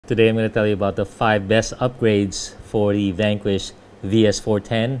Today I'm going to tell you about the 5 best upgrades for the Vanquish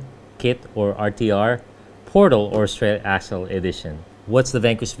VS410 kit or RTR Portal or Straight Axle Edition. What's the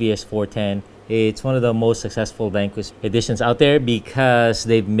Vanquish VS410? It's one of the most successful Vanquish editions out there because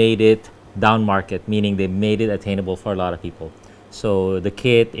they've made it down market, meaning they made it attainable for a lot of people. So the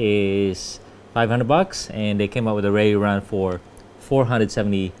kit is $500 and they came out with a ready run for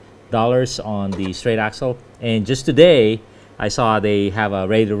 $470 on the straight axle. And just today I saw they have a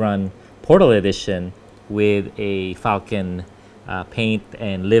ready to run Portal edition with a Falcon paint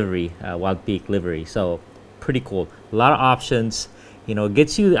and livery, Wild Peak livery. So pretty cool. A lot of options. You know,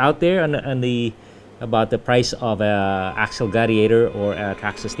 gets you out there on the about the price of a Axle Gladiator or a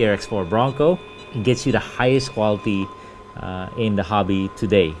Traxxas TRX4 Bronco. It gets you the highest quality in the hobby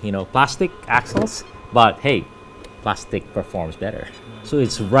today. You know, plastic axles, but hey, plastic performs better. So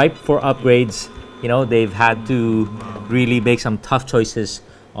it's ripe for upgrades. You know, they've had to really make some tough choices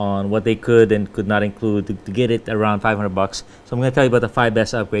on what they could and could not include to get it around $500. So I'm going to tell you about the 5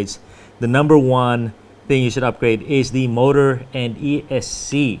 best upgrades. The number one thing you should upgrade is the motor and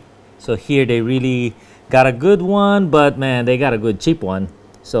ESC. So here they really got a good one, but man, they got a good cheap one.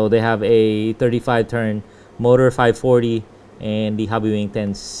 So they have a 35 turn motor 540 and the Hobbywing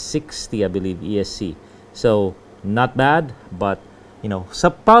 1060, I believe, ESC. So not bad, but you know,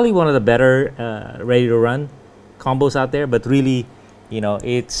 probably one of the better ready to run combos out there, but really, you know,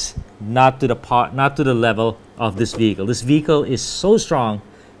 it's not to the level of this vehicle. This vehicle is so strong,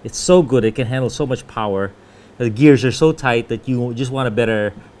 it's so good, it can handle so much power. The gears are so tight that you just want a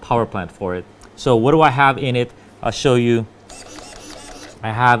better power plant for it. So what do I have in it? I'll show you. I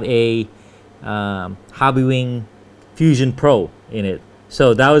have a Hobbywing Fusion Pro in it.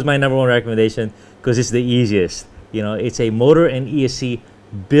 So that was my number one recommendation because it's the easiest. You know, it's a motor and ESC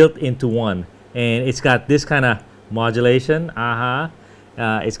built into one, and it's got this kind of modulation.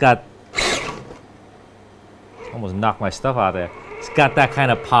 It's got, almost knocked my stuff out there. It's got that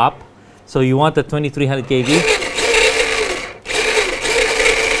kind of pop. So you want the 2300 kV,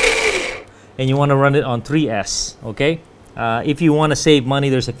 and you want to run it on 3S. Okay. If you want to save money,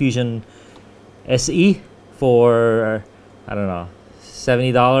 there's a Fusion SE for I don't know,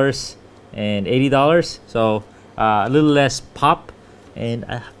 $70 and $80. So a little less pop and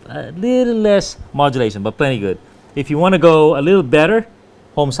a little less modulation, but plenty good. If you want to go a little better,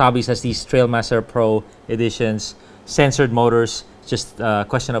 Holmes Hobbies has these Trailmaster Pro editions, censored motors. Just a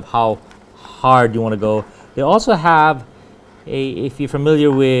question of how hard you want to go. They also have if you're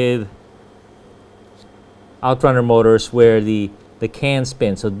familiar with Outrunner motors where the can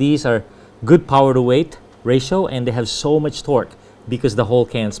spin. So these are good power to weight ratio and they have so much torque because the whole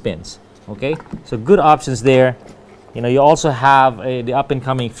can spins. Okay, so good options there. You know, you also have the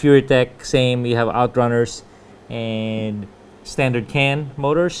up-and-coming FuryTech, same. You have Outrunners and standard can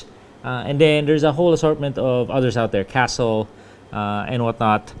motors. And then there's a whole assortment of others out there, Castle and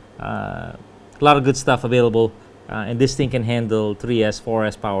whatnot. A lot of good stuff available. And this thing can handle 3S,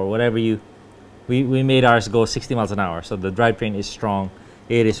 4S power, whatever you... We made ours go 60 miles an hour, so the drivetrain is strong.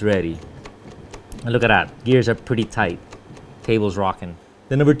 It is ready. And look at that. Gears are pretty tight. Table's rocking.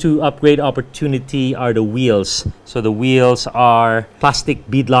 The number 2 upgrade opportunity are the wheels. So the wheels are plastic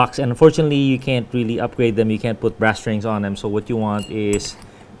beadlocks, and unfortunately you can't really upgrade them. You can't put brass strings on them. So what you want is,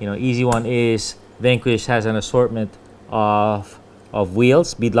 you know, easy one is Vanquish has an assortment of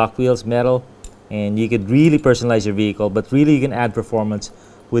wheels, beadlock wheels, metal, and you could really personalize your vehicle, but really you can add performance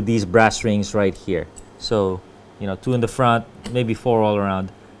with these brass strings right here. So, you know, 2 in the front, maybe 4 all around.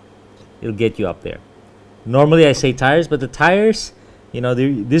 It'll get you up there. Normally I say tires, but the tires, you know,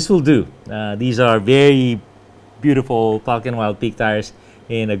 this will do. These are very beautiful Falcon Wild Peak tires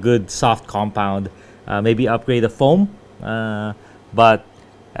in a good soft compound. Maybe upgrade the foam, but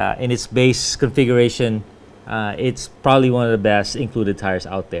in its base configuration, it's probably one of the best included tires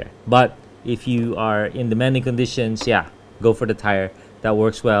out there. But if you are in demanding conditions, yeah, go for the tire that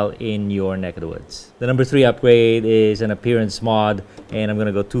works well in your neck of the woods. The number 3 upgrade is an appearance mod, and I'm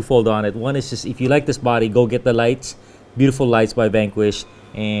gonna go twofold on it. One is just, if you like this body, go get the lights. Beautiful lights by Vanquish,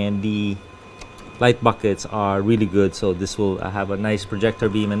 and the light buckets are really good. So this will have a nice projector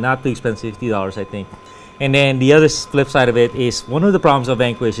beam and not too expensive, $50 I think. And then the other flip side of it is, one of the problems of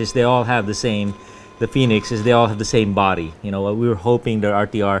Vanquish is they all have the same, the Phoenix is they all have the same body. You know, we were hoping their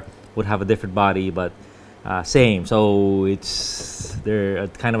RTR would have a different body, but same. So they're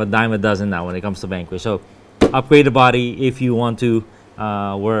kind of a dime a dozen now when it comes to Vanquish. So upgrade the body if you want to.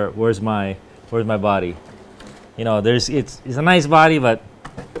 Where's my body? You know, it's a nice body, but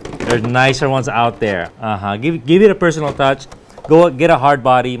there's nicer ones out there. Give it a personal touch. Go get a hard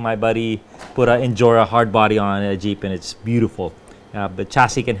body. My buddy put a Endura hard body on a Jeep, and it's beautiful. The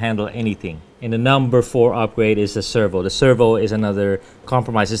chassis can handle anything. And the number 4 upgrade is the servo. The servo is another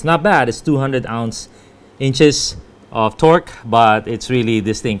compromise. It's not bad. It's 200 inches of torque, but it's really,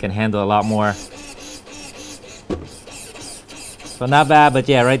 this thing can handle a lot more. So not bad, but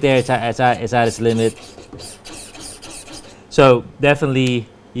yeah, right there it's at its limit. So definitely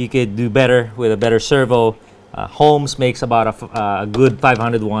you could do better with a better servo. Holmes makes about a good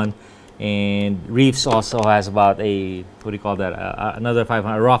 501, and Reefs also has about a, what do you call that, another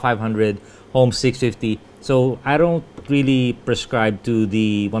 500, raw 500, Holmes 650. So I don't really prescribe to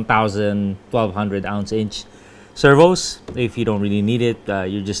the 1000, 1200 ounce-inch servos if you don't really need it.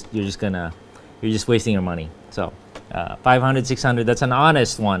 You're just wasting your money. So 500, 600, that's an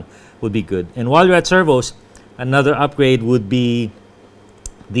honest one, would be good. And while you're at servos, another upgrade would be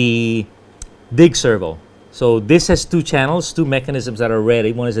the dig servo. So this has 2 channels, 2 mechanisms that are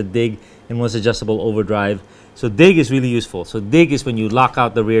ready. One is a dig and one is adjustable overdrive. So dig is really useful. So dig is when you lock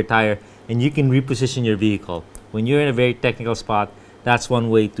out the rear tire and you can reposition your vehicle. When you're in a very technical spot, that's one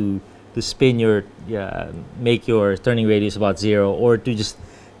way to spin your, make your turning radius about 0, or to just,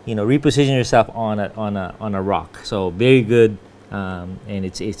 you know, reposition yourself on a rock. So very good, and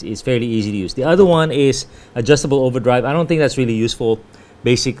it's fairly easy to use. The other one is adjustable overdrive. I don't think that's really useful.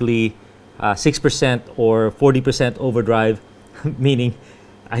 Basically, 6% or 40% overdrive, meaning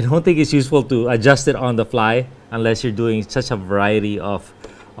I don't think it's useful to adjust it on the fly unless you're doing such a variety of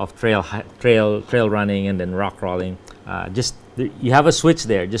trail running and then rock crawling. You have a switch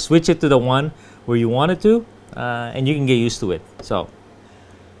there. Just switch it to the one where you want it to, and you can get used to it. So.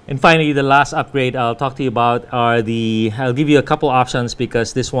 And finally, the last upgrade I'll talk to you about are I'll give you a couple options,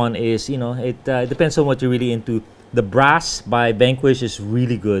 because this one is, you know, it depends on what you're really into. The brass by Vanquish is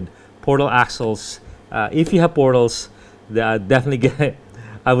really good. Portal axles. If you have portals, definitely get.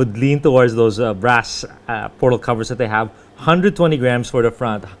 I would lean towards those brass portal covers that they have. 120 grams for the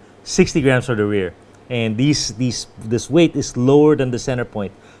front, 60 grams for the rear, and this weight is lower than the center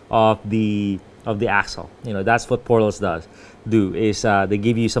point of the axle. You know, that's what portals do is they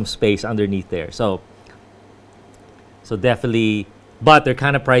give you some space underneath there. So definitely, but they're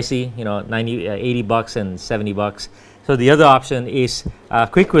kind of pricey, you know, 80 bucks and 70 bucks. So the other option is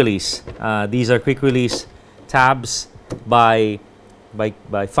quick release. These are quick release tabs by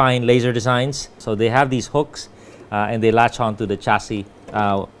Fine Laser Designs. So they have these hooks and they latch onto the chassis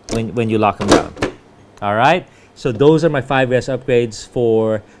when you lock them down. All right, so those are my 5S upgrades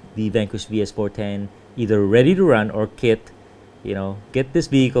for the Vanquish VS410, either ready to run or kit. You know, get this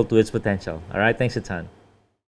vehicle to its potential. All right, thanks a ton.